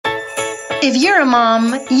If you're a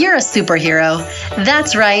mom, you're a superhero.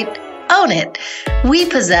 That's right. Own it. We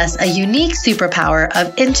possess a unique superpower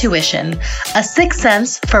of intuition, a sixth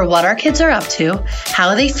sense for what our kids are up to,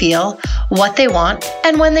 how they feel, what they want,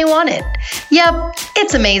 and when they want it. Yep,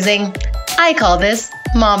 it's amazing. I call this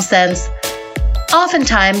mom sense.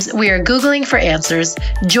 Oftentimes, we are Googling for answers,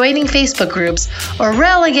 joining Facebook groups, or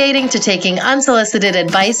relegating to taking unsolicited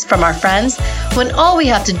advice from our friends when all we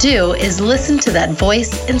have to do is listen to that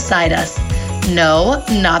voice inside us. No,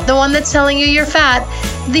 not the one that's telling you you're fat.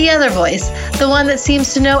 The other voice, the one that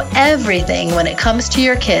seems to know everything when it comes to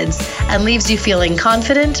your kids and leaves you feeling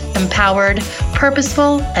confident, empowered,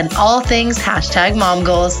 purposeful, and all things #mom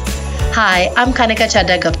goals. Hi, I'm Kanika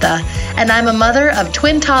Chadda Gupta, and I'm a mother of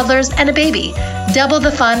twin toddlers and a baby, double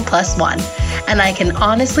the fun plus one. And I can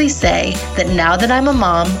honestly say that now that I'm a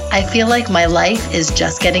mom, I feel like my life is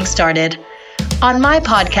just getting started. On my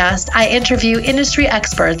podcast, I interview industry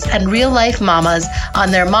experts and real-life mamas on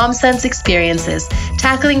their mom sense experiences,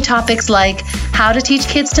 tackling topics like how to teach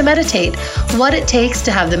kids to meditate, what it takes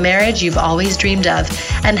to have the marriage you've always dreamed of,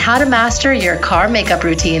 and how to master your car makeup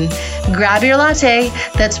routine. Grab your latte,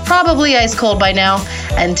 that's probably ice cold by now,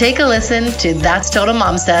 and take a listen to That's Total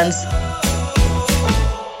Mom Sense.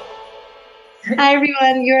 Hi,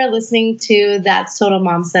 everyone. You're listening to That's Total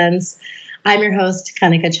Mom Sense. I'm your host,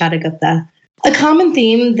 Kanika Chadda Gupta. A common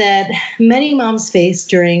theme that many moms face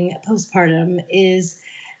during postpartum is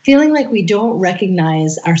feeling like we don't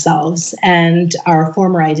recognize ourselves and our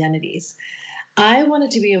former identities. I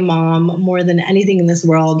wanted to be a mom more than anything in this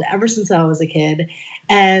world ever since I was a kid,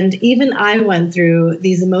 and even I went through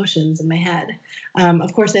these emotions in my head.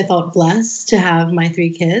 Of course, I felt blessed to have my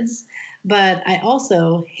 3 kids, but I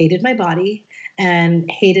also hated my body and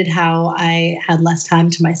hated how I had less time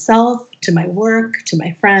to myself, to my work, to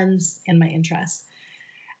my friends, and my interests.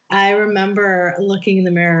 I remember looking in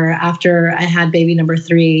the mirror after I had baby number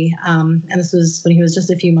 3, and this was when he was just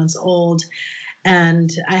a few months old,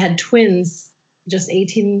 and I had twins just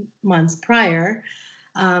 18 months prior.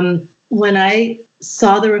 When I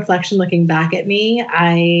saw the reflection looking back at me,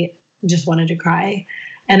 I just wanted to cry.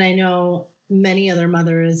 And I know many other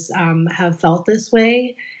mothers have felt this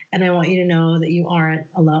way, and I want you to know that you aren't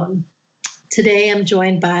alone. Today, I'm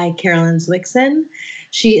joined by Carolyn Zwickson.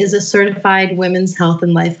 She is a certified women's health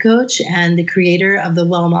and life coach and the creator of the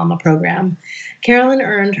Well Mama program. Carolyn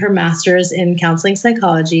earned her master's in counseling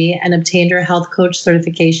psychology and obtained her health coach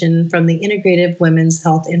certification from the Integrative Women's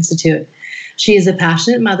Health Institute. She is a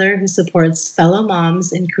passionate mother who supports fellow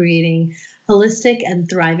moms in creating holistic and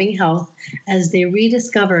thriving health as they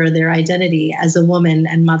rediscover their identity as a woman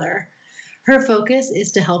and mother. Her focus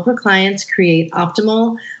is to help her clients create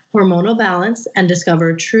optimal hormonal balance and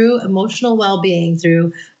discover true emotional well-being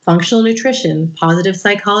through functional nutrition, positive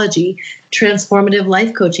psychology, transformative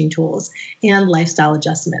life coaching tools, and lifestyle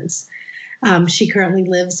adjustments. She currently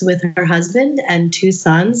lives with her husband and 2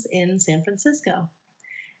 sons in San Francisco.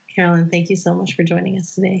 Carolyn, thank you so much for joining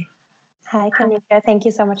us today. Hi, Kanika. Thank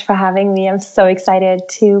you so much for having me. I'm so excited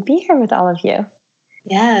to be here with all of you.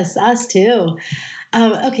 Yes, us too.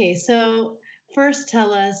 Okay, so first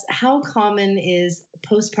tell us, how common is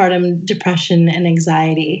postpartum depression and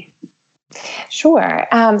anxiety? Sure.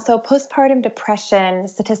 So postpartum depression,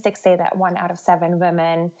 statistics say that 1 out of 7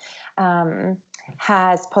 women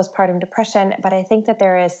has postpartum depression, but I think that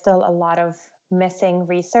there is still a lot of missing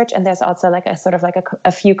research, and there's also like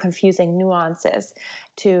a few confusing nuances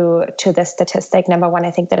to this statistic. Number one,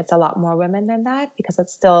 I think that it's a lot more women than that because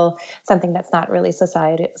it's still something that's not really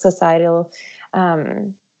societal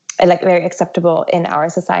like very acceptable in our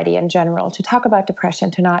society in general, to talk about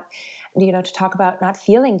depression, to talk about not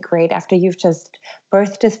feeling great after you've just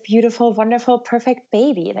birthed this beautiful, wonderful, perfect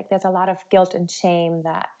baby. Like there's a lot of guilt and shame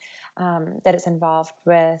that is involved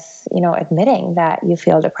with, admitting that you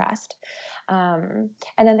feel depressed. And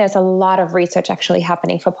then there's a lot of research actually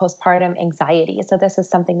happening for postpartum anxiety. So this is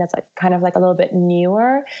something that's kind of a little bit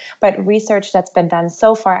newer, but research that's been done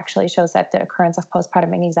so far actually shows that the occurrence of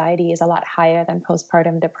postpartum anxiety is a lot higher than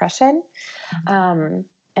postpartum depression.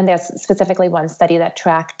 And there's specifically one study that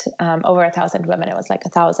tracked over 1,000 women. It was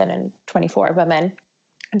 1,024 women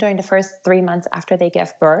during the first 3 months after they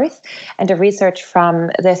gave birth. And the research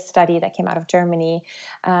from this study that came out of Germany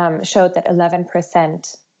showed that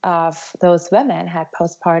 11% of those women had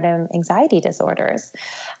postpartum anxiety disorders,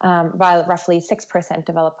 while roughly 6%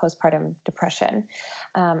 developed postpartum depression.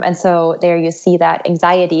 And so there you see that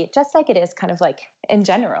anxiety, just like it is kind of in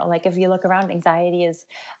general, if you look around, anxiety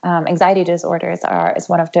disorders is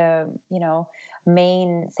one of the,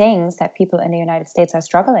 main things that people in the United States are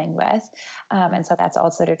struggling with. And so that's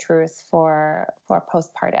also the truth for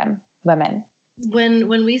postpartum women. When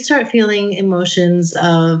we start feeling emotions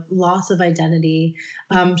of loss of identity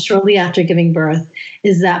shortly after giving birth,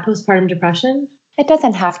 is that postpartum depression? It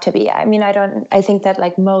doesn't have to be. I mean, I think that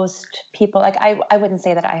like most people, like I wouldn't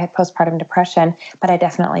say that I had postpartum depression, but I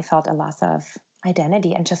definitely felt a loss of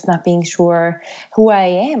identity and just not being sure who I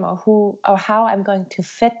am or how I'm going to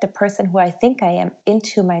fit the person who I think I am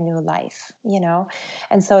into my new life, you know?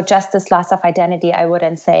 And so just this loss of identity, I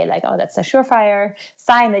wouldn't say like, oh, that's a surefire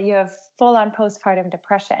sign that you have full on postpartum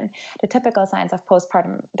depression. The typical signs of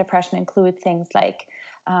postpartum depression include things like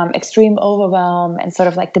extreme overwhelm and sort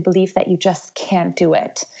of like the belief that you just can't do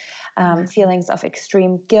it. Feelings of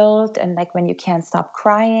extreme guilt and like when you can't stop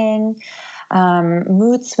crying,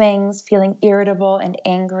 mood swings, feeling irritable and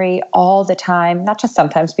angry all the time, not just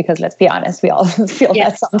sometimes, because let's be honest, we all feel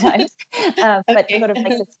that sometimes, but sort of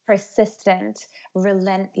like this persistent,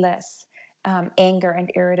 relentless anger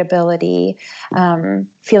and irritability.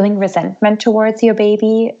 Feeling resentment towards your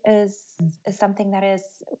baby is something that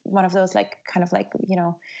is one of those like kind of like, you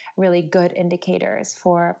know, really good indicators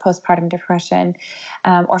for postpartum depression,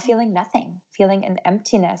 or feeling nothing, feeling an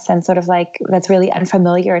emptiness and sort of like that's really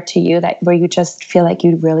unfamiliar to you, that where you just feel like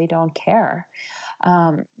you really don't care.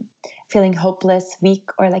 Feeling hopeless, weak,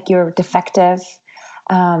 or like you're defective.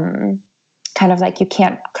 Kind of like you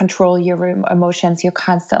can't control your emotions. You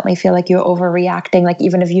constantly feel like you're overreacting. Like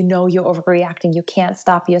even if you know you're overreacting, you can't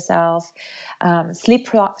stop yourself. Sleep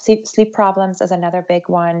problems is another big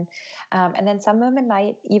one. And then some women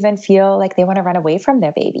might even feel like they want to run away from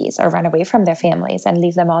their babies or run away from their families and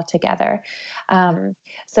leave them all together.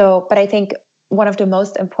 But I think one of the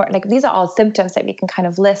most important, like these are all symptoms that we can kind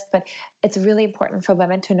of list, but it's really important for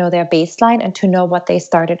women to know their baseline and to know what they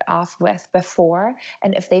started off with before.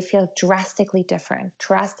 And if they feel drastically different,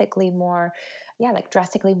 drastically more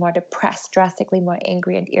depressed, drastically more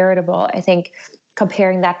angry and irritable, I think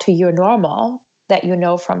comparing that to your normal that you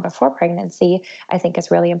know from before pregnancy, I think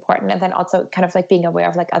is really important. And then also kind of like being aware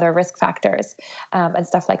of like other risk factors and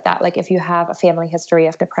stuff like that. Like if you have a family history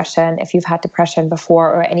of depression, if you've had depression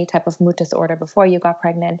before or any type of mood disorder before you got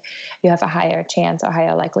pregnant, you have a higher chance or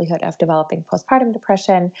higher likelihood of developing postpartum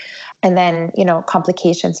depression. And then, you know,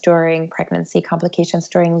 complications during pregnancy, complications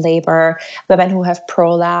during labor, women who have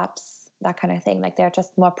prolapse, that kind of thing. Like they're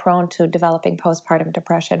just more prone to developing postpartum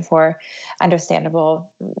depression for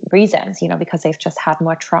understandable reasons, you know, because they've just had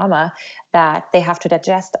more trauma that they have to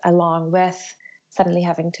digest along with suddenly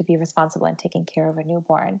having to be responsible and taking care of a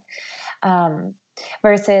newborn.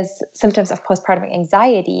 Versus symptoms of postpartum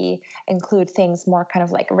anxiety include things more kind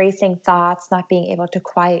of like racing thoughts, not being able to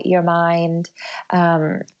quiet your mind,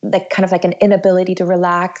 like kind of like an inability to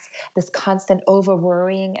relax, this constant over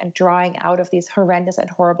worrying and drawing out of these horrendous and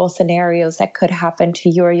horrible scenarios that could happen to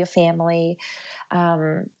you or your family.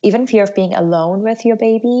 Even fear of being alone with your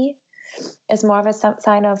baby is more of a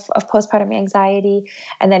sign of postpartum anxiety.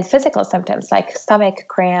 And then physical symptoms like stomach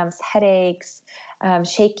cramps, headaches,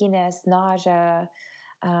 shakiness, nausea,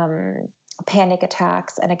 panic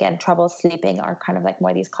attacks, and again, trouble sleeping are kind of like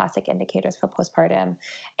more these classic indicators for postpartum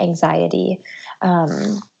anxiety.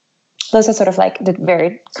 Those are sort of like the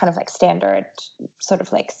very kind of like standard sort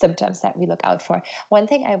of like symptoms that we look out for. One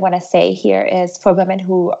thing I want to say here is for women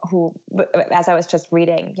who, as I was just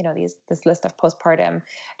reading, you know, this list of postpartum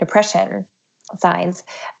depression signs,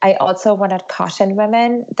 I also want to caution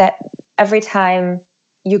women that every time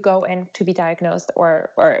you go in to be diagnosed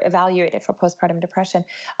or evaluated for postpartum depression,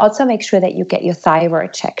 also make sure that you get your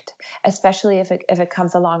thyroid checked, especially if it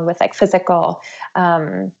comes along with like physical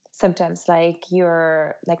symptoms, like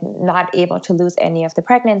you're like not able to lose any of the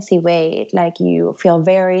pregnancy weight, like you feel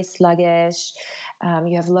very sluggish,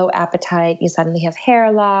 you have low appetite, you suddenly have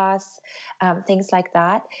hair loss, things like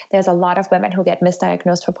that. There's a lot of women who get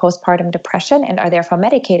misdiagnosed for postpartum depression and are therefore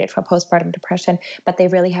medicated for postpartum depression, but they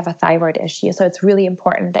really have a thyroid issue. So it's really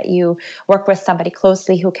important that you work with somebody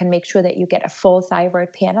closely who can make sure that you get a full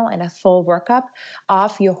thyroid panel and a full workup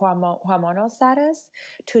of your hormonal status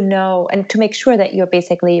to know and to make sure that you're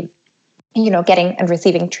basically, you know, getting and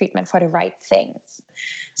receiving treatment for the right things.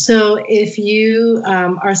 So if you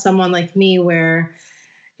are someone like me where,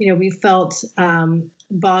 you know, we felt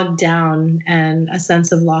bogged down and a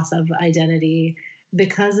sense of loss of identity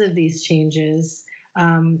because of these changes,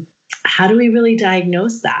 how do we really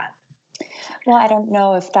diagnose that? Well, I don't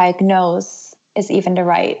know if diagnose is even the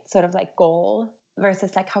right sort of like goal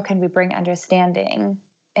versus like how can we bring understanding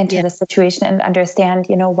into the situation and understand,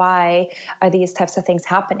 why are these types of things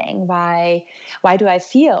happening? Why do I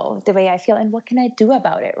feel the way I feel, and what can I do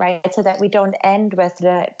about it, right? So that we don't end with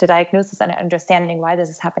the diagnosis and understanding why this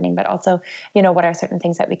is happening, but also, what are certain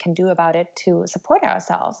things that we can do about it to support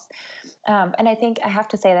ourselves. And I think I have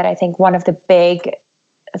to say that I think one of the big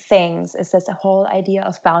things is this whole idea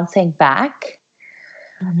of bouncing back.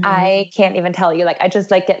 I can't even tell you, I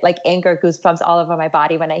just get anger goosebumps all over my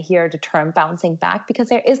body when I hear the term bouncing back, because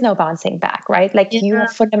there is no bouncing back, right? You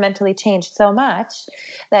have fundamentally changed so much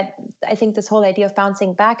that I think this whole idea of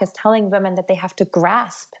bouncing back is telling women that they have to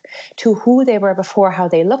grasp to who they were before, how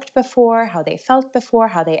they looked before, how they felt before,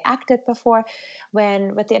 how they acted before.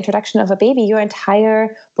 When with the introduction of a baby, your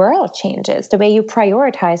entire world changes, the way you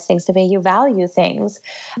prioritize things, the way you value things.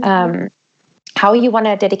 How you want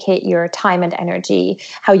to dedicate your time and energy,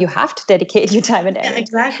 how you have to dedicate your time and energy. Yeah,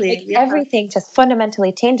 exactly. Everything just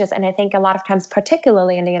fundamentally changes. And I think a lot of times,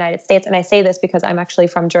 particularly in the United States, and I say this because I'm actually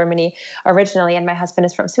from Germany originally, and my husband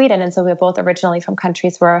is from Sweden. And so we're both originally from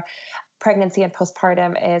countries where pregnancy and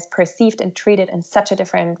postpartum is perceived and treated in such a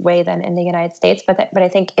different way than in the United States. But I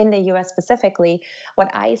think in the US specifically, what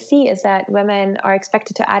I see is that women are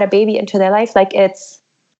expected to add a baby into their life like it's,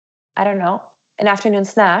 I don't know, an afternoon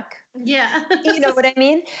snack. Yeah. You know what I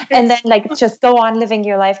mean? And then just go on living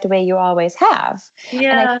your life the way you always have.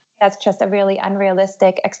 Yeah. And I think that's just a really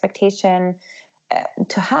unrealistic expectation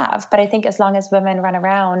to have. But I think as long as women run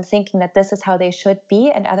around thinking that this is how they should be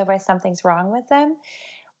and otherwise something's wrong with them,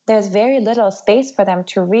 there's very little space for them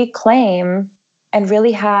to reclaim and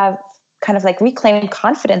really have kind of reclaim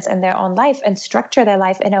confidence in their own life and structure their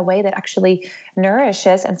life in a way that actually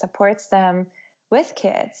nourishes and supports them with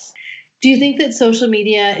kids. Do you think that social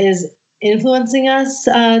media is influencing us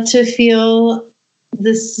to feel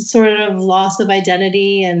this sort of loss of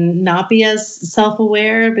identity and not be as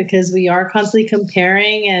self-aware, because we are constantly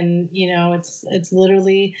comparing and, it's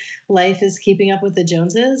literally life is keeping up with the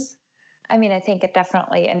Joneses? I mean, I think it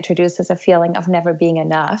definitely introduces a feeling of never being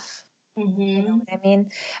enough. You know what I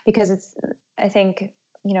mean? Because I think,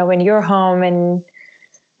 when you're home and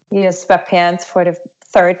you have sweatpants for the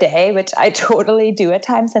third day, which I totally do at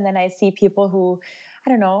times. And then I see people who, I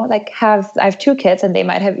don't know, I have two kids and they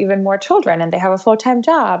might have even more children and they have a full-time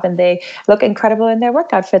job and they look incredible in their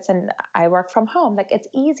work outfits and I work from home. It's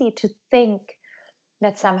easy to think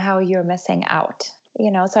that somehow you're missing out.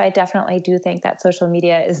 So I definitely do think that social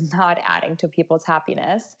media is not adding to people's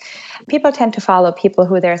happiness. People tend to follow people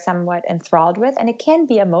who they're somewhat enthralled with, and it can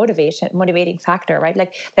be a motivating factor, right?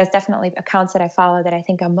 There's definitely accounts that I follow that I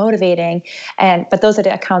think are motivating, but those are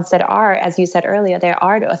the accounts that are, as you said earlier, they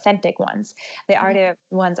are the authentic ones. They are the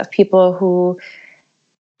ones of people who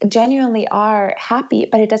genuinely are happy,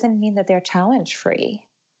 but it doesn't mean that they're challenge-free.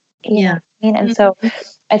 You know what I mean? And so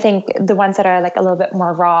I think the ones that are a little bit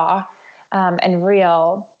more raw and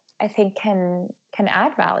real, I think can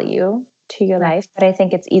add value to your life. But I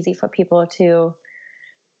think it's easy for people to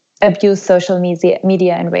abuse social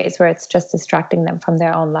media in ways where it's just distracting them from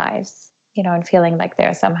their own lives, and feeling like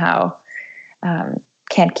they're somehow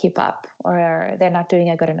can't keep up, or they're not doing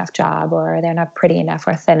a good enough job, or they're not pretty enough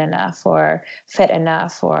or thin enough or fit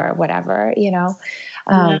enough or whatever,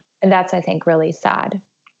 And that's, I think, really sad.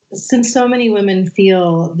 Since so many women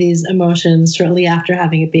feel these emotions shortly after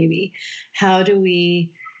having a baby, how do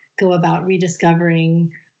we go about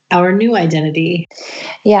rediscovering our new identity?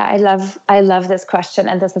 Yeah, I love this question.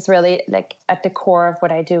 And this is really at the core of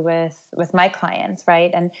what I do with my clients,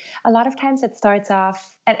 right? And a lot of times it starts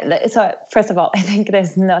off, and so first of all, I think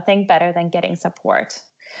there's nothing better than getting support.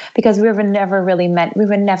 Because we were never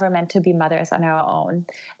meant to be mothers on our own.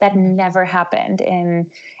 That never happened in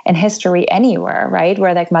history anywhere, right?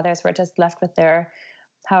 Where mothers were just left with their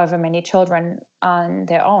however many children on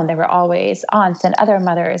their own. There were always aunts and other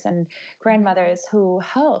mothers and grandmothers who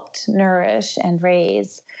helped nourish and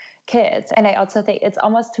raise kids. And I also think it's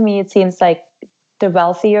almost, to me, it seems like the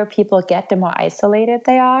wealthier people get, the more isolated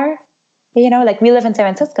they are. We live in San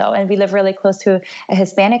Francisco and we live really close to a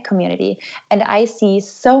Hispanic community. And I see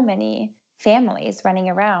so many families running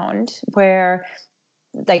around where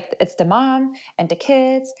it's the mom and the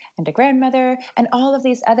kids and the grandmother and all of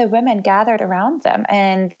these other women gathered around them.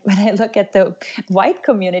 And when I look at the white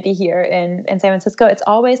community here in San Francisco, it's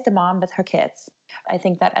always the mom with her kids. I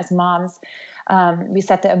think that as moms, we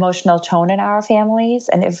set the emotional tone in our families.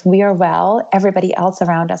 And if we are well, everybody else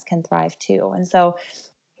around us can thrive too. And so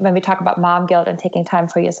when we talk about mom guilt and taking time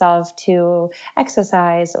for yourself to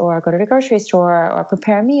exercise or go to the grocery store or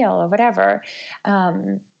prepare a meal or whatever,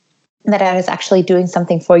 that is actually doing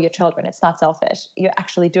something for your children. It's not selfish. You're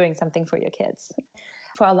actually doing something for your kids.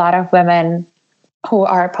 For a lot of women, who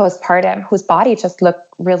are postpartum, whose bodies look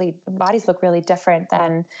really different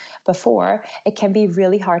than before, it can be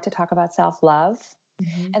really hard to talk about self-love.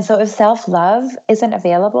 Mm-hmm. And so if self-love isn't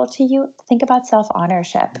available to you, think about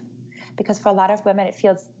self-ownership. Because for a lot of women, it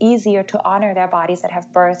feels easier to honor their bodies that have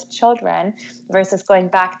birthed children versus going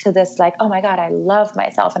back to this like, oh my God, I love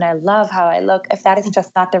myself and I love how I look, if that is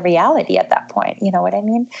just not the reality at that point. You know what I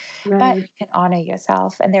mean? Right. But you can honor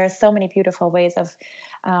yourself. And there are so many beautiful ways of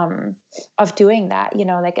doing that. You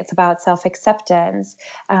know, like it's about self-acceptance,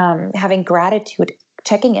 having gratitude,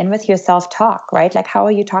 checking in with your self-talk, right? Like, how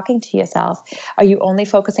are you talking to yourself? Are you only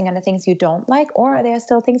focusing on the things you don't like, or are there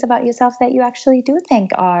still things about yourself that you actually do think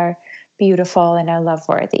are beautiful and are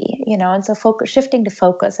love-worthy, you know? And so shifting to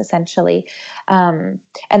focus, essentially. And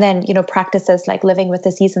then, you know, practices like living with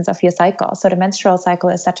the seasons of your cycle. So the menstrual cycle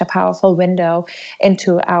is such a powerful window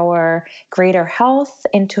into our greater health,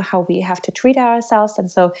 into how we have to treat ourselves.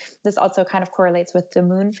 And so this also kind of correlates with the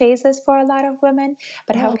moon phases for a lot of women.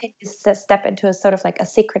 But how can you step into a sort of like a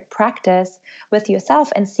sacred practice with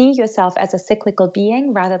yourself and see yourself as a cyclical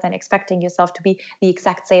being rather than expecting yourself to be the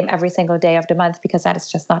exact same every single day of the month, because that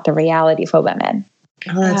is just not the reality for women.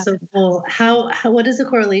 Oh, that's so cool. What is the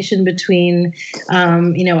correlation between,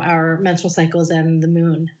 our menstrual cycles and the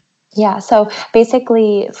moon? Yeah. So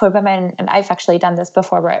basically for women, and I've actually done this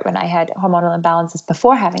before, right, when I had hormonal imbalances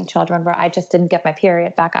before having children, where I just didn't get my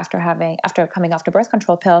period back after coming off the birth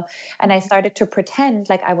control pill. And I started to pretend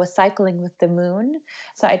like I was cycling with the moon.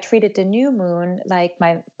 So I treated the new moon like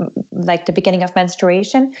the beginning of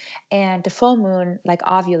menstruation, and the full moon like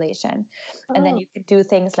ovulation. Oh. And then you could do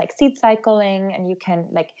things like seed cycling, and you can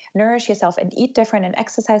like nourish yourself and eat different and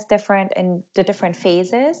exercise different in the different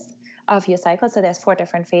phases of your cycle. So there's 4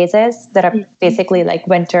 different phases that are basically like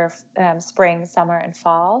winter, spring, summer, and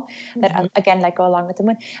fall that again like go along with the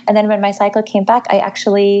moon. And then when my cycle came back, I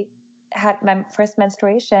actually had my first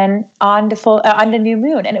menstruation on the new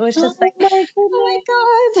moon, and it was just oh my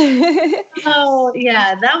God. Oh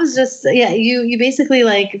yeah, that was just you basically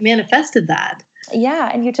like manifested that. Yeah,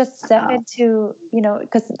 and you just step into,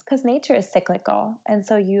 because nature is cyclical. And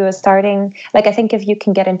so you are starting, like, I think if you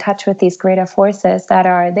can get in touch with these greater forces that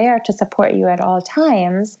are there to support you at all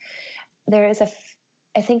times, I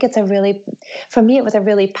think it's for me, it was a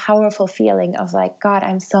really powerful feeling of like, God,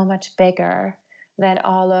 I'm so much bigger than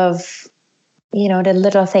all of, the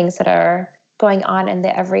little things that are going on in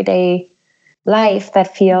the everyday life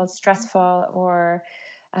that feels stressful or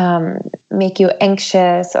make you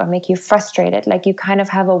anxious or make you frustrated. Like you kind of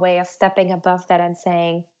have a way of stepping above that and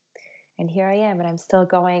saying, and here I am, and I'm still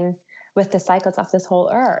going with the cycles of this whole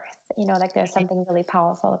earth. Like there's something really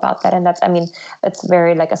powerful about that. And it's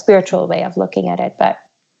very like a spiritual way of looking at it. But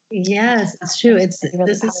yes, it's true. This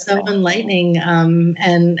is so enlightening.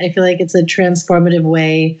 And I feel like it's a transformative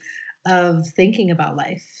way of thinking about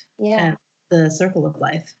life. Yeah. And the circle of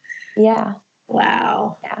life. Yeah.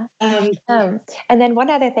 Wow. Yeah. And then one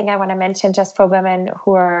other thing I want to mention, just for women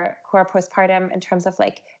who are postpartum, in terms of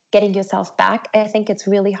like getting yourself back, I think it's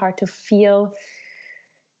really hard to feel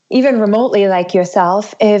even remotely like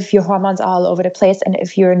yourself if your hormones are all over the place and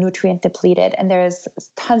if you're nutrient depleted. And there's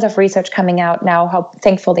tons of research coming out now, how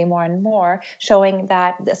thankfully more and more, showing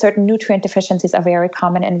that certain nutrient deficiencies are very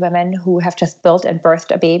common in women who have just built and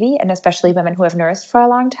birthed a baby, and especially women who have nursed for a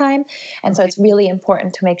long time. And so it's really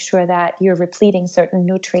important to make sure that you're repleting certain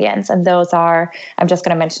nutrients. And those are, I'm just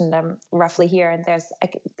going to mention them roughly here. And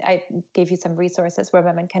I gave you some resources where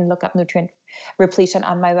women can look up nutrient repletion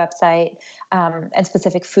on my website, and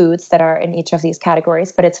specific foods that are in each of these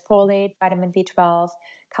categories. But it's folate, vitamin B12,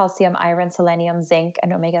 calcium, iron, selenium, zinc,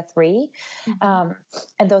 and omega-3.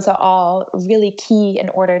 And those are all really key in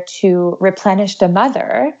order to replenish the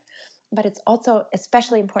mother. But it's also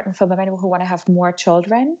especially important for women who want to have more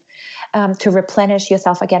children, to replenish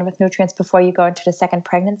yourself again with nutrients before you go into the second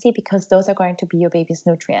pregnancy, because those are going to be your baby's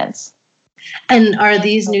nutrients. And are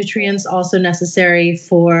these nutrients also necessary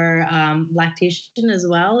for lactation as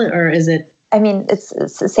well, or is it? It's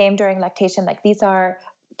the same during lactation. Like these are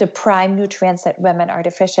the prime nutrients that women are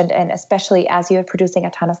deficient in, especially as you're producing a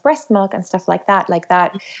ton of breast milk and stuff like that. Like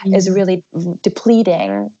that is really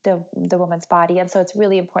depleting the woman's body. And so it's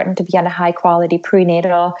really important to be on a high quality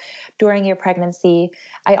prenatal during your pregnancy.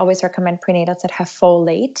 I always recommend prenatals that have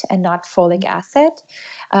folate and not folic acid,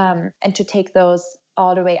 and to take those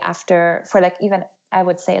all the way after, for like even I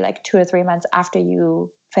would say like 2 or 3 months after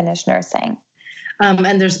you finish nursing.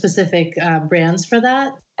 And there's specific brands for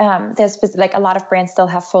that? There's like a lot of brands still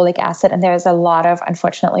have folic acid, and there's a lot of,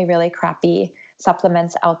 unfortunately, really crappy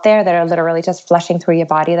supplements out there that are literally just flushing through your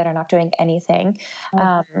body that are not doing anything.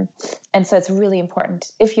 And so it's really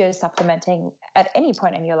important, if you're supplementing at any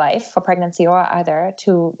point in your life, for pregnancy or other,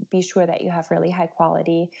 to be sure that you have really high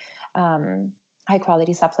quality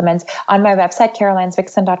supplements. On my website,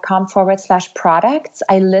 carolinezwickson.com/products,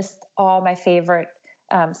 I list all my favorite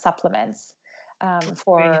supplements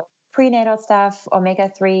for prenatal stuff,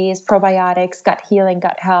 omega-3s, probiotics, gut healing,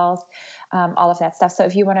 gut health, all of that stuff. So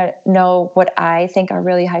if you want to know what I think are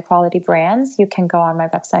really high quality brands, you can go on my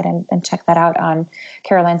website and check that out on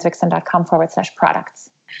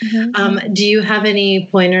carolinezwickson.com/products. Do you have any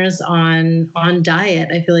pointers on diet?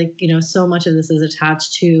 I feel like, so much of this is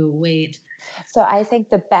attached to weight. So I think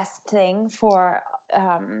the best thing for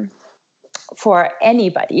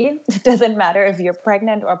anybody, it doesn't matter if you're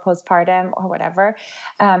pregnant or postpartum or whatever,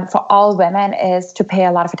 for all women, is to pay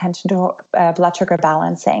a lot of attention to blood sugar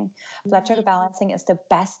balancing. Blood sugar balancing is the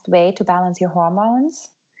best way to balance your hormones.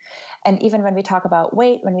 And even when we talk about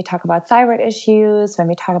weight, when we talk about thyroid issues, when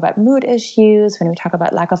we talk about mood issues, when we talk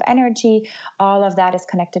about lack of energy, all of that is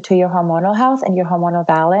connected to your hormonal health and your hormonal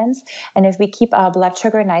balance. And if we keep our blood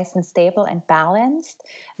sugar nice and stable and balanced,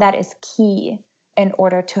 that is key in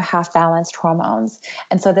order to have balanced hormones.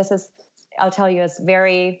 And so this is, I'll tell you, a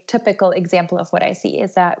very typical example of what I see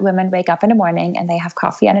is that women wake up in the morning and they have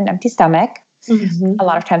coffee on an empty stomach. Mm-hmm. A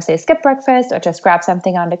lot of times they skip breakfast or just grab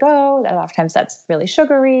something on the go. A lot of times that's really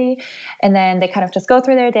sugary. And then they kind of just go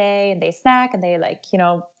through their day and they snack and they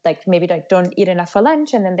maybe don't eat enough for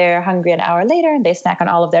lunch. And then they're hungry an hour later and they snack on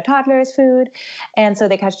all of their toddler's food. And so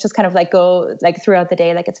they just kind of go throughout the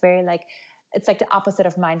day. It's like the opposite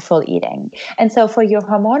of mindful eating. And so for your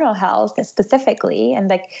hormonal health specifically,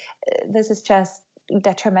 and this is just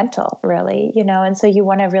detrimental, really, and so you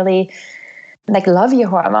want to really love your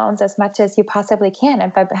hormones as much as you possibly can.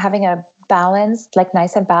 And by having a balanced,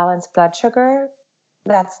 nice and balanced blood sugar,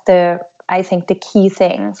 that's I think the key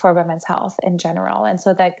thing for women's health in general. And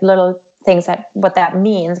so little things what that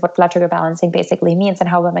means, what blood sugar balancing basically means and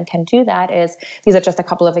how women can do that is, these are just a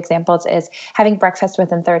couple of examples, is having breakfast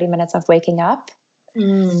within 30 minutes of waking up,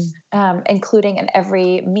 including in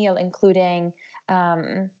every meal, including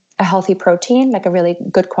a healthy protein, a really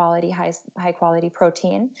good quality, high quality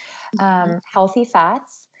protein, healthy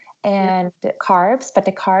fats and carbs, but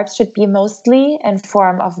the carbs should be mostly in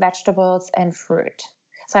form of vegetables and fruit.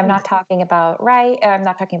 So I'm not talking about rice, I'm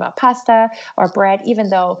not talking about pasta or bread,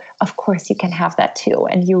 even though, of course, you can have that too,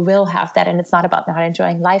 and you will have that, and it's not about not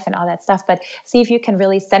enjoying life and all that stuff, but see if you can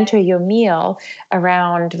really center your meal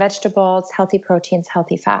around vegetables, healthy proteins,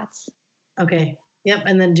 healthy fats. Okay. Yep.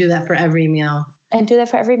 And then do that for every meal. And do that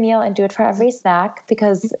for every meal and do it for every snack,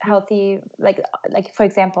 because healthy, for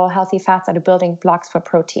example, healthy fats are the building blocks for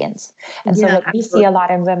proteins. And so what we see a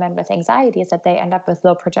lot in women with anxiety is that they end up with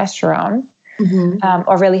low progesterone.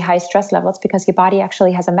 Or really high stress levels, because your body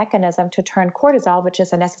actually has a mechanism to turn cortisol, which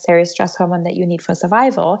is a necessary stress hormone that you need for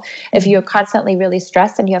survival. If you're constantly really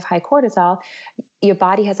stressed and you have high cortisol, your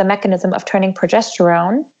body has a mechanism of turning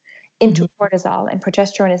progesterone into cortisol, and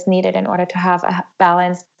progesterone is needed in order to have a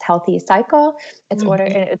balanced, healthy cycle. It's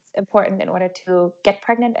important in order to get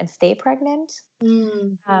pregnant and stay pregnant.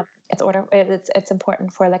 It's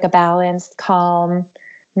important for a balanced, calm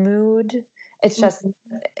mood. It's just,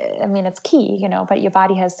 it's key, but your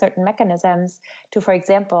body has certain mechanisms to, for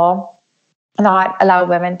example, not allow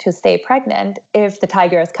women to stay pregnant if the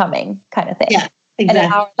tiger is coming, kind of thing. Yeah, exactly. And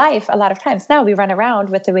in our life, a lot of times now we run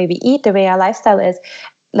around with the way we eat, the way our lifestyle is,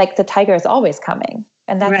 the tiger is always coming.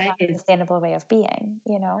 And that's not a sustainable way of being,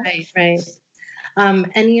 Right.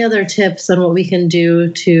 Any other tips on what we can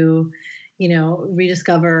do to,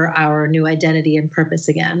 rediscover our new identity and purpose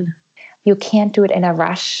again? You can't do it in a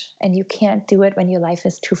rush, and you can't do it when your life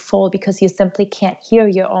is too full, because you simply can't hear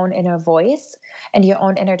your own inner voice and your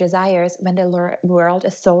own inner desires when the world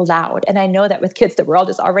is so loud. And I know that with kids, the world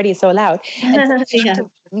is already so loud. And so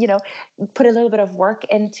to, put a little bit of work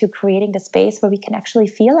into creating the space where we can actually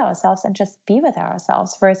feel ourselves and just be with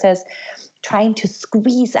ourselves, versus trying to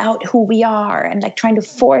squeeze out who we are and trying to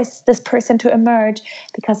force this person to emerge,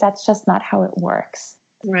 because that's just not how it works.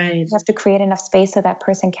 Right. You have to create enough space so that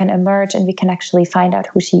person can emerge and we can actually find out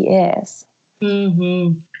who she is.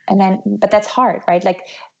 Mm-hmm. But that's hard, right?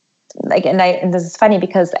 And this is funny,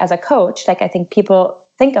 because as a coach, I think people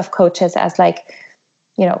think of coaches as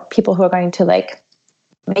people who are going to make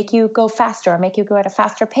you go faster, or make you go at a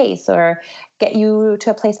faster pace, or get you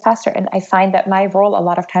to a place faster. And I find that my role a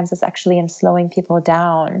lot of times is actually in slowing people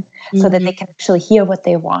down so that they can actually hear what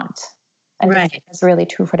they want. And that's really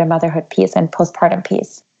true for the motherhood piece and postpartum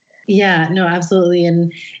piece. Yeah, no, absolutely.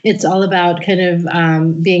 And it's all about kind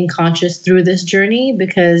of being conscious through this journey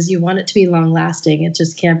because you want it to be long lasting. It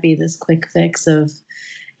just can't be this quick fix of,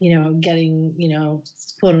 getting,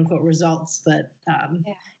 quote unquote results. But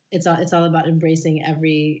it's all about embracing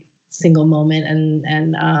every single moment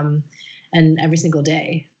and every single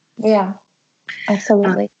day. Yeah,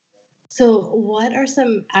 absolutely. So what are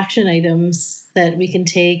some action items that we can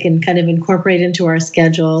take and kind of incorporate into our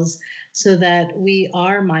schedules so that we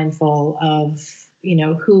are mindful of,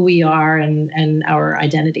 who we are and our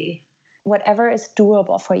identity? Whatever is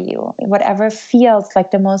doable for you, whatever feels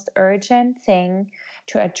like the most urgent thing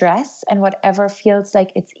to address, and whatever feels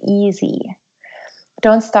like it's easy.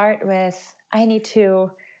 Don't start with, I need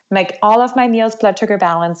to make all of my meals blood sugar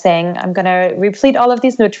balancing. I'm going to replete all of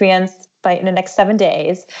these nutrients in the next 7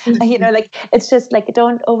 days. It's just like,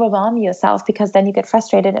 don't overwhelm yourself, because then you get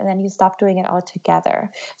frustrated and then you stop doing it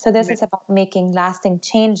altogether. So this is about making lasting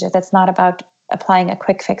changes. It's not about applying a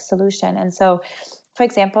quick fix solution. And so, for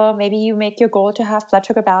example, maybe you make your goal to have blood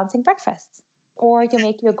sugar balancing breakfasts, or you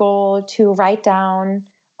make your goal to write down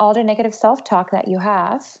all the negative self-talk that you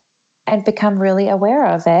have and become really aware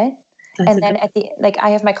of it. And then I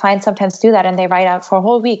have my clients sometimes do that, and they write out for a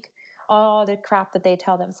whole week all the crap that they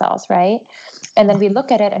tell themselves, right? And then we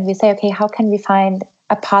look at it and we say, okay, how can we find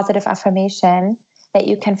a positive affirmation that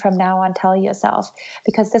you can from now on tell yourself?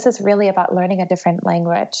 Because this is really about learning a different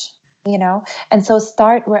language, And so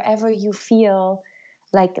start wherever you feel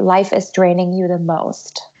like life is draining you the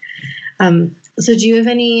most. So do you have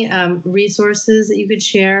any resources that you could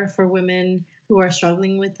share for women who are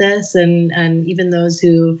struggling with this and even those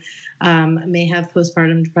who may have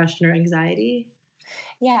postpartum depression or anxiety?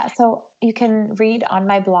 Yeah, so you can read on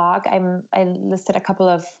my blog. I listed a couple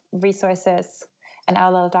of resources, and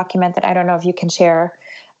I'll document that. I don't know if you can share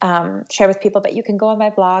with people, but you can go on my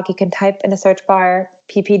blog. You can type in the search bar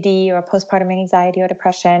PPD or postpartum anxiety or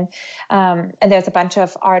depression, and there's a bunch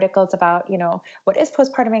of articles about what is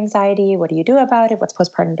postpartum anxiety, what do you do about it, what's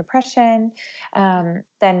postpartum depression.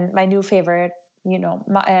 Then my new favorite.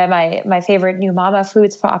 My favorite new mama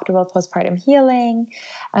foods for optimal postpartum healing.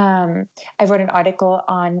 I wrote an article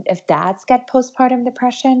on if dads get postpartum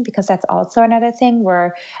depression, because that's also another thing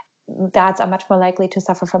where dads are much more likely to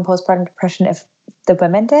suffer from postpartum depression if the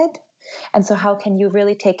women did. And so how can you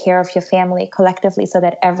really take care of your family collectively so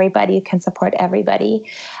that everybody can support everybody?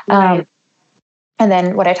 Right. And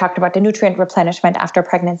then what I talked about, the nutrient replenishment after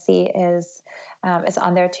pregnancy is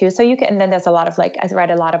on there too. So you can, and then there's a lot of I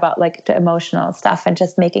read a lot about the emotional stuff and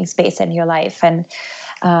just making space in your life and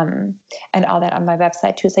all that on my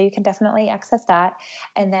website too. So you can definitely access that.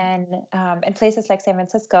 And then in places like San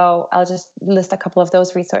Francisco, I'll just list a couple of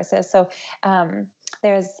those resources. So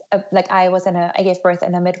there's I gave birth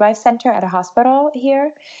in a midwife center at a hospital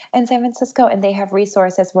here in San Francisco, and they have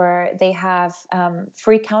resources where they have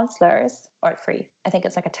free counselors, or free, I think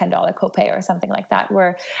it's like a $10 copay or something like that,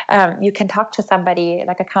 where you can talk to somebody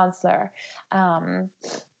like a counselor,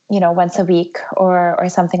 once a week or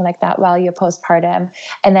something like that while you're postpartum.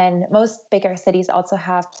 And then most bigger cities also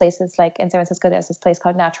have places like in San Francisco, there's this place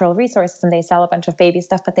called Natural Resources, and they sell a bunch of baby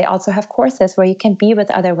stuff, but they also have courses where you can be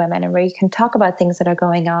with other women and where you can talk about things that are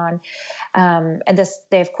going on. And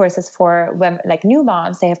they have courses for women, like new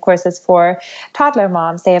moms. They have courses for toddler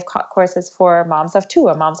moms. They have courses for moms of 2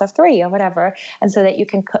 or moms of 3 or whatever. And so that you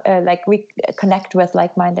can connect with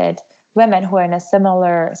like-minded women who are in a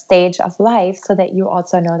similar stage of life, so that you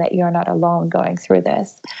also know that you're not alone going through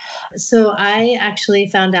this. So I actually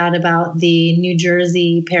found out about the New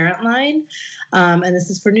Jersey Parent Line, and this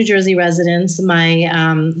is for New Jersey residents. My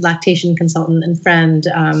lactation consultant and friend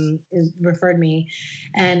referred me,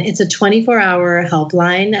 and it's a 24-hour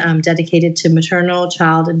helpline dedicated to maternal,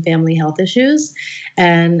 child, and family health issues.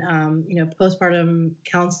 And postpartum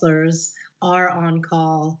counselors are on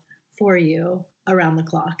call for you around the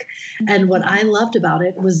clock. And what I loved about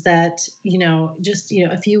it was that, just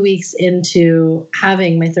a few weeks into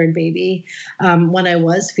having my third baby, when I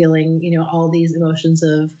was feeling, all these emotions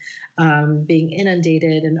of being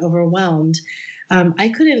inundated and overwhelmed, I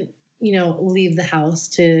couldn't, leave the house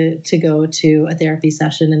to go to a therapy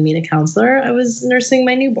session and meet a counselor. I was nursing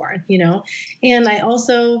my newborn, and I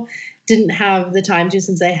also didn't have the time to,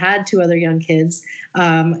 since I had 2 other young kids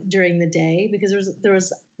during the day, because there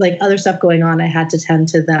was like other stuff going on. I had to tend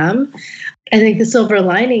to them. I think the silver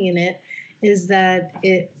lining in it is that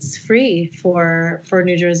it's free for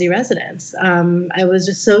New Jersey residents. I was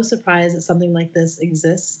just so surprised that something like this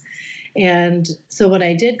exists. And so when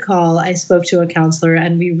I did call, I spoke to a counselor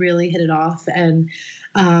and we really hit it off. And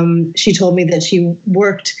she told me that she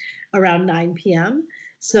worked around 9 p.m.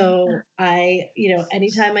 So I,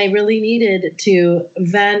 anytime I really needed to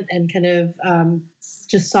vent and kind of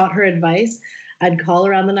just sought her advice, I'd call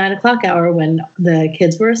around the 9 o'clock hour when the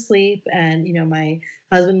kids were asleep, and my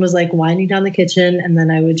husband was like winding down the kitchen, and then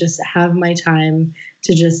I would just have my time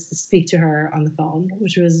to just speak to her on the phone,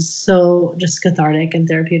 which was so just cathartic and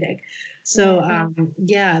therapeutic. So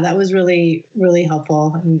that was really, really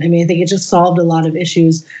helpful. And I mean, I think it just solved a lot of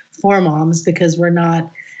issues for moms because we're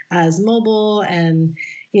not as mobile, and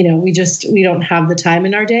we don't have the time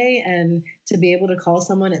in our day, and to be able to call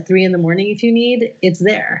someone at 3 a.m. if you need, it's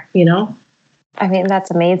there. I mean, that's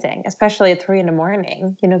amazing, especially at 3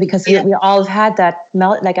 a.m, because we all have had that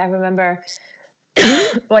melt. Like I remember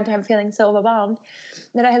one time feeling so overwhelmed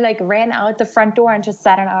that I ran out the front door and just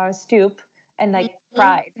sat on our stoop and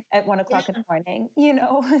cried at 1 o'clock in the morning.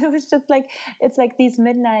 It was just it's like these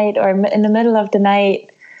midnight or in the middle of the night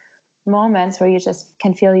moments where you just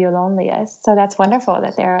can feel your loneliest. So that's wonderful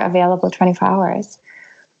that they're available 24 hours.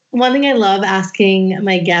 One thing I love asking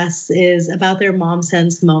my guests is about their mom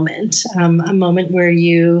sense moment, a moment where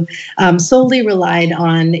you solely relied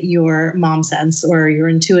on your mom sense or your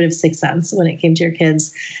intuitive sixth sense when it came to your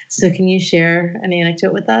kids. So can you share an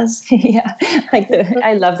anecdote with us? Yeah,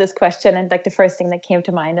 I love this question. And the first thing that came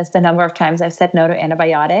to mind is the number of times I've said no to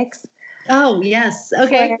antibiotics. Oh, yes.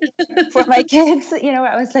 Okay. For my kids,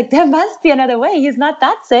 I was like, there must be another way. He's not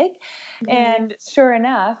that sick. Mm-hmm. And sure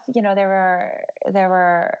enough, there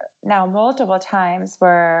were now multiple times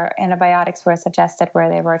where antibiotics were suggested where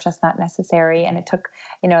they were just not necessary. And it took,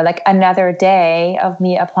 another day of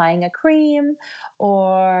me applying a cream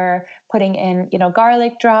or putting in,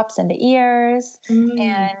 garlic drops in the ears,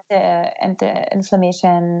 and the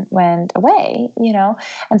inflammation went away,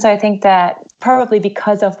 And so I think that probably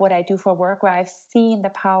because of what I do for work, where I've seen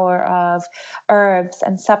the power of herbs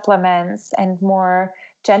and supplements and more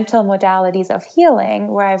gentle modalities of healing,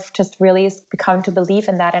 where I've just really become to believe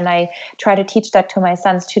in that. And I try to teach that to my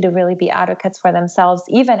sons to really be advocates for themselves,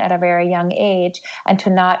 even at a very young age, and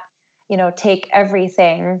to not, take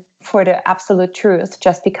everything for the absolute truth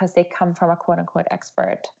just because they come from a quote unquote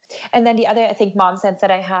expert. And then the other, I think, mom sense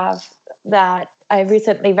that I have that I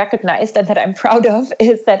recently recognized and that I'm proud of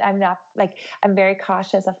is that I'm very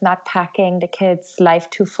cautious of not packing the kids' life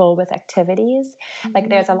too full with activities. Mm-hmm.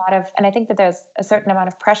 There's a lot of, and I think that there's a certain amount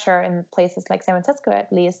of pressure in places like San Francisco,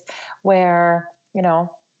 at least, where,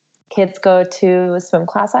 kids go to swim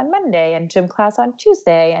class on Monday and gym class on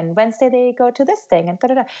Tuesday, and Wednesday they go to this thing and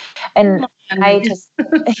da-da-da. And I just,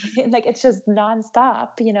 it's just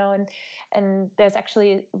nonstop, and there's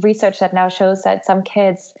actually research that now shows that some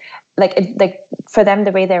kids, for them,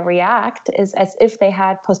 the way they react is as if they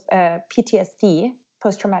had PTSD,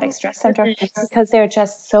 post-traumatic stress syndrome, because they're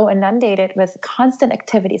just so inundated with constant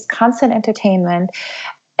activities, constant entertainment.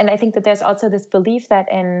 And I think that there's also this belief that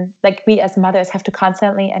we as mothers have to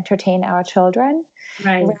constantly entertain our children,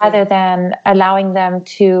 right, rather than allowing them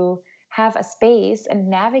to have a space and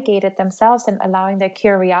navigate it themselves and allowing their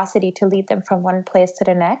curiosity to lead them from one place to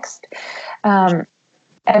the next. And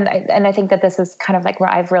I think that this is kind of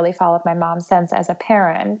where I've really followed my mom's sense as a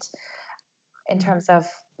parent in terms of,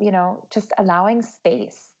 just allowing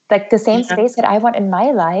space. The same space that I want in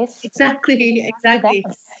my life. Exactly.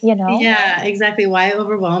 Them, Yeah, exactly. Why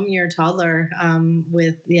overwhelm your toddler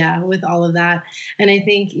with all of that? And I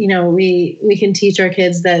think, we can teach our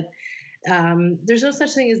kids that there's no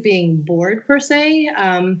such thing as being bored per se.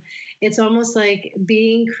 It's almost like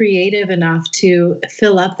being creative enough to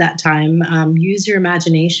fill up that time, use your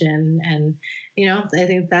imagination. And, I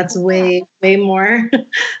think that's way, way more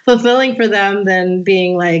fulfilling for them than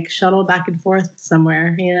being shuttled back and forth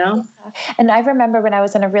somewhere, And I remember when I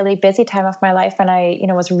was in a really busy time of my life and I,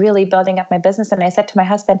 was really building up my business, and I said to my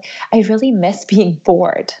husband, I really miss being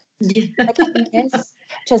bored. Yeah. I miss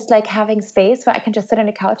just having space where I can just sit on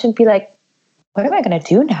the couch and be like, what am I going to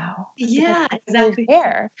do now? Yeah, exactly.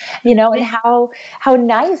 There, and how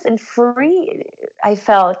nice and free I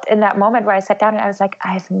felt in that moment where I sat down and I was like,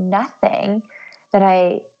 I have nothing that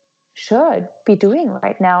I should be doing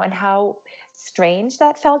right now. And how strange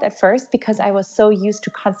that felt at first, because I was so used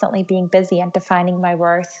to constantly being busy and defining my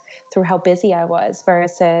worth through how busy I was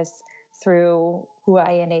versus through who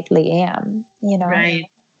I innately am,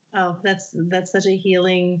 Right. Oh, that's such a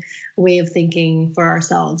healing way of thinking for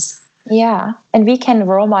ourselves. Yeah. And we can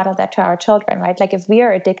role model that to our children, right? If we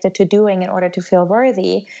are addicted to doing in order to feel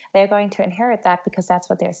worthy, they're going to inherit that because that's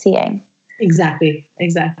what they're seeing. Exactly.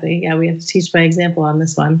 Yeah, we have to teach by example on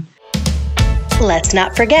this one. Let's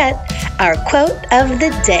not forget our quote of the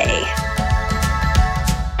day.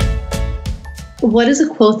 What is a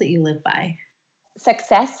quote that you live by?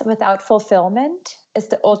 Success without fulfillment is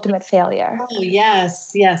the ultimate failure. Oh,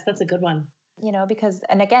 yes. Yes, that's a good one. Because,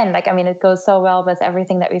 and again, like, I mean, it goes so well with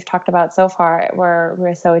everything that we've talked about so far, where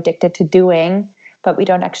we're so addicted to doing, but we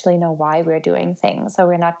don't actually know why we're doing things. So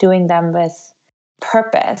we're not doing them with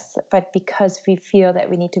purpose, but because we feel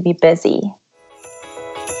that we need to be busy.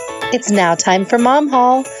 It's now time for Mom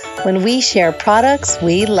Haul, when we share products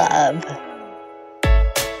we love.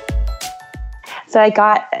 So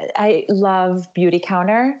I love Beauty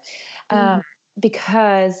Counter.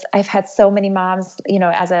 Because I've had so many moms,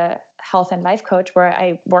 as a health and life coach where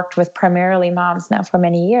I worked with primarily moms now for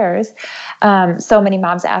many years. So many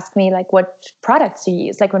moms ask me, like, what products do you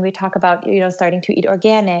use? Like when we talk about, starting to eat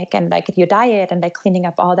organic and like your diet and like cleaning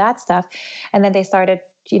up all that stuff. And then they started,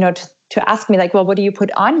 to ask me, like, well, what do you put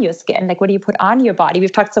on your skin? Like, what do you put on your body?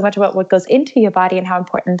 We've talked so much about what goes into your body and how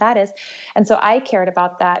important that is. And so I cared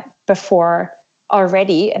about that before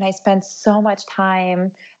already. And I spent so much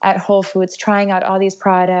time at Whole Foods trying out all these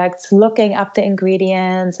products, looking up the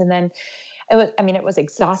ingredients. And then it was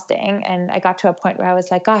exhausting. And I got to a point where I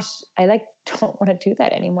was like, gosh, I don't want to do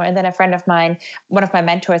that anymore. And then a friend of mine, one of my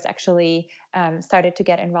mentors actually started to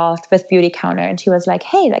get involved with Beauty Counter. And she was like,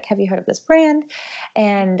 hey, like, have you heard of this brand?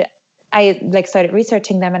 And I started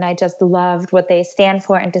researching them, and I just loved what they stand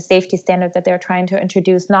for and the safety standard that they're trying to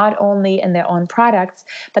introduce, not only in their own products,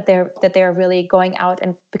 but they're really going out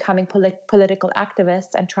and becoming political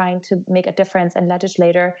activists and trying to make a difference in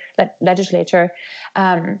legislature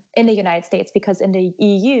in the United States, because in the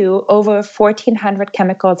EU, over 1,400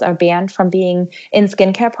 chemicals are banned from being in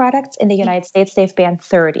skincare products. In the United States, they've banned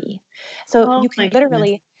 30. So you can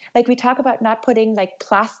literally, like, we talk about not putting like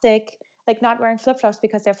plastic, like not wearing flip-flops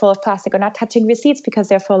because they're full of plastic, or not touching receipts because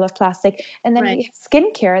they're full of plastic. And then we have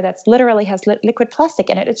skincare that's literally has liquid plastic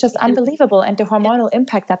in it. It's just unbelievable. And the hormonal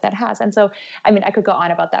impact that has. And so, I mean, I could go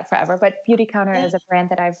on about that forever, but Beauty Counter is a brand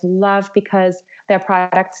that I've loved because their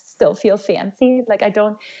products still feel fancy. Like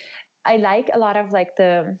I like a lot of like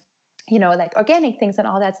the, like organic things and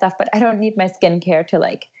all that stuff, but I don't need my skincare to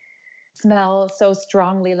like smell so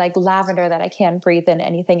strongly like lavender that I can't breathe in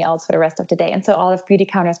anything else for the rest of the day. And so all of Beauty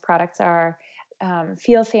Counter's products are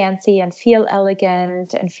feel fancy and feel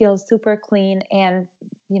elegant and feel super clean, and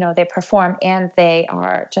they perform, and they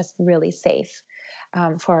are just really safe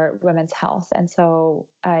for women's health. And so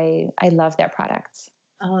I love their products.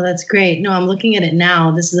 Oh, that's great. No, I'm looking at it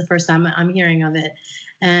now. This is the first time I'm hearing of it.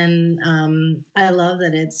 And I love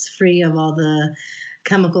that it's free of all the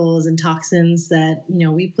chemicals and toxins that,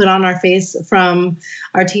 we put on our face from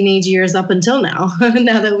our teenage years up until now,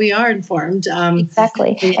 now that we are informed.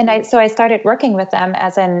 Exactly. And I started working with them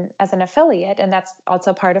as an affiliate, and that's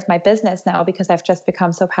also part of my business now, because I've just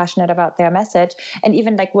become so passionate about their message. And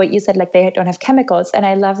even like what you said, like they don't have chemicals. And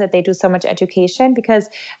I love that they do so much education, because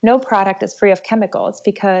no product is free of chemicals,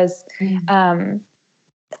 because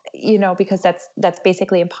because that's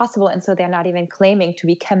basically impossible. And so they're not even claiming to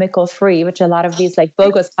be chemical free, which a lot of these like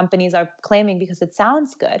bogus companies are claiming because it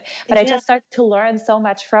sounds good. But I just started to learn so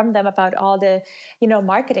much from them about all the,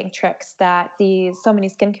 marketing tricks that so many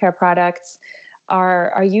skincare products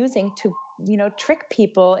are using to, trick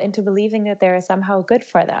people into believing that they're somehow good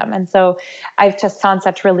for them. And so I've just found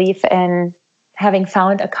such relief in having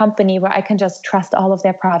found a company where I can just trust all of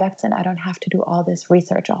their products, and I don't have to do all this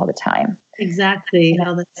research all the time. Exactly.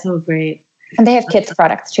 Oh, that's so great. And they have kids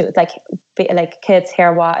products too, like kids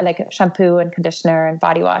hair wash, like shampoo and conditioner and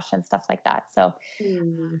body wash and stuff like that. So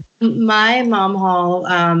my mom haul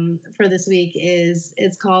for this week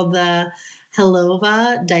it's called the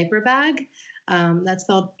Halova diaper bag. That's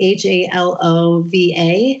spelled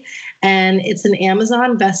Halova. And it's an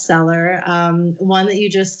Amazon bestseller. One that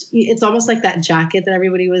it's almost like that jacket that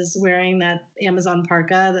everybody was wearing, that Amazon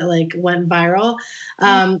parka that like went viral.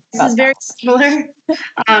 This is very similar,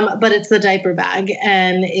 but it's the diaper bag,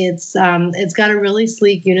 and it's got a really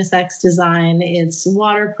sleek unisex design. It's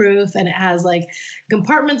waterproof, and it has like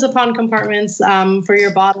compartments upon compartments for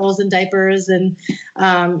your bottles and diapers and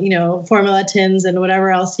formula tins and whatever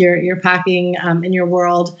else you're packing in your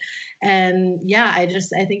world. And yeah, I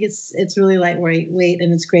think it's really lightweight,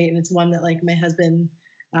 and it's great. And it's one that like my husband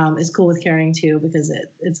is cool with carrying too, because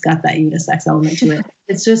it's got that unisex element to it.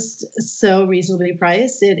 It's just so reasonably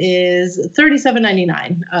priced. It is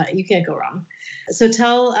 $37.99. You can't go wrong. So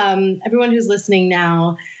tell everyone who's listening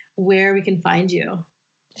now where we can find you.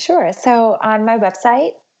 Sure. So on my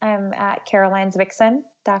website, I'm at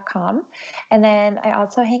carolinezwickson.com. And then I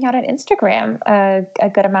also hang out on Instagram a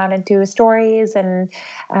good amount and do stories and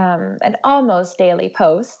almost daily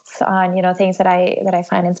posts on, things that I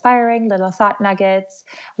find inspiring, little thought nuggets,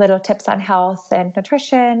 little tips on health and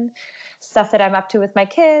nutrition, stuff that I'm up to with my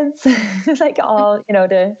kids, like all,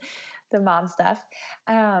 the mom stuff.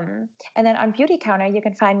 And then on Beauty Counter, you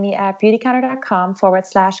can find me at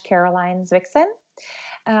beautycounter.com/Caroline Zwickson.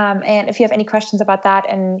 And if you have any questions about that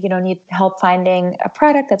and, need help finding a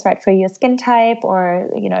product that's right for your skin type, or,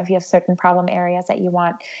 if you have certain problem areas that you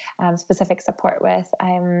want specific support with,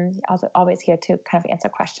 I'm also always here to kind of answer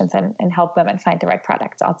questions and help women find the right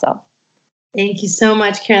products also. Thank you so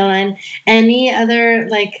much, Caroline. Any other,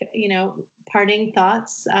 parting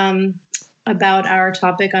thoughts about our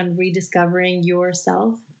topic on rediscovering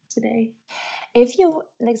yourself today?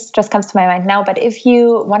 This just comes to my mind now, but if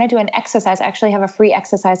you want to do an exercise, I actually have a free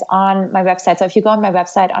exercise on my website. So if you go on my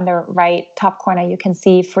website on the right top corner, you can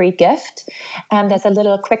see free gift. There's a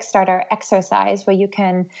little quick starter exercise where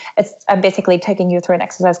I'm basically taking you through an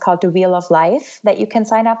exercise called the Wheel of Life that you can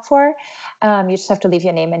sign up for. You just have to leave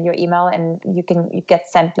your name and your email, and you get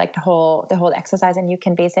sent like the whole exercise, and you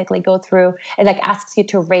can basically go through. It asks you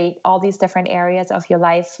to rate all these different areas of your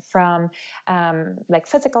life, from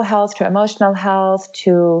physical health to emotional health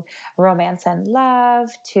to romance and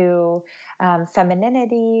love to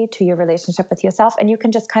femininity to your relationship with yourself. And you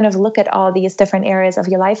can just kind of look at all these different areas of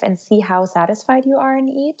your life and see how satisfied you are in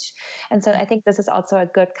each. And so I think this is also a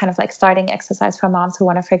good kind of starting exercise for moms who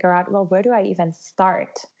want to figure out, well, where do I even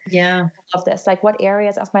start? Yeah. Of this, what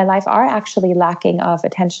areas of my life are actually lacking of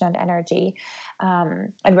attention and energy,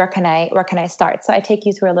 and where can I start? So I take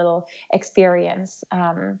you through a little experience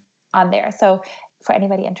on there. So for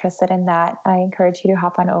anybody interested in that, I encourage you to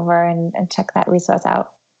hop on over and check that resource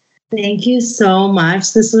out. Thank you so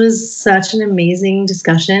much. This was such an amazing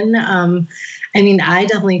discussion. I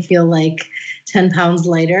definitely feel like 10 pounds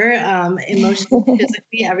lighter, emotionally,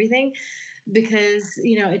 physically, everything, because,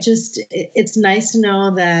 it's nice to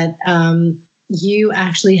know that you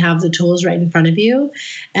actually have the tools right in front of you.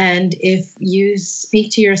 And if you speak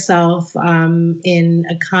to yourself in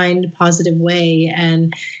a kind, positive way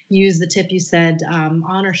and use the tip you said,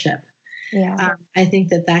 ownership, I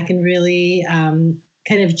think that can really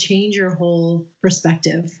kind of change your whole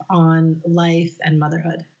perspective on life and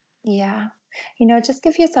motherhood. Yeah. Just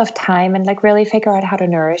give yourself time and really figure out how to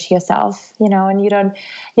nourish yourself, and you don't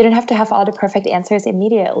have to have all the perfect answers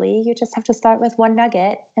immediately. You just have to start with one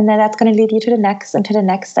nugget, and then that's going to lead you to the next and to the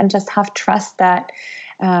next, and just have trust that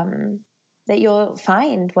that you'll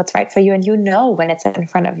find what's right for you, and when it's in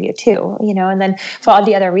front of you too, and then for all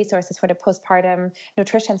the other resources for the postpartum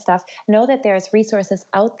nutrition stuff, know that there's resources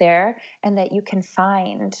out there and that you can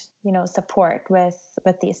find, support with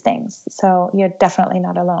these things. So you're definitely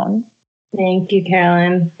not alone. Thank you,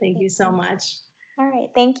 Carolyn. Thank you so much. All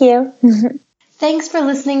right. Thank you. Thanks for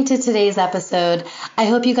listening to today's episode. I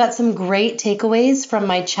hope you got some great takeaways from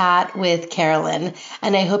my chat with Carolyn,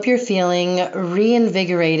 and I hope you're feeling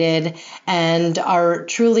reinvigorated and are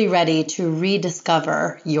truly ready to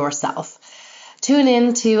rediscover yourself. Tune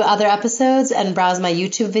in to other episodes and browse my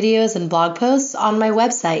YouTube videos and blog posts on my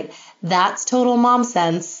website,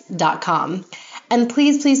 that'stotalmomsense.com. And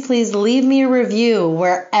please, please, please leave me a review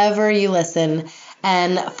wherever you listen,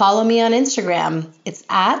 and follow me on Instagram. It's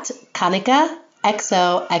at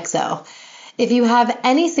KanikaXOXO. If you have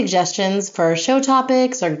any suggestions for show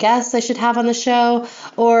topics or guests I should have on the show,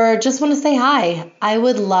 or just want to say hi, I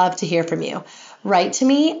would love to hear from you. Write to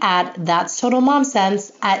me at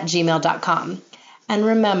that'stotalmomsense@gmail.com. And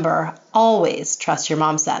remember, always trust your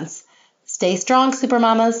mom sense. Stay strong, super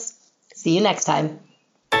mamas. See you next time.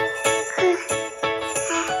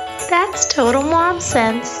 That's total mom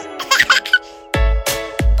sense.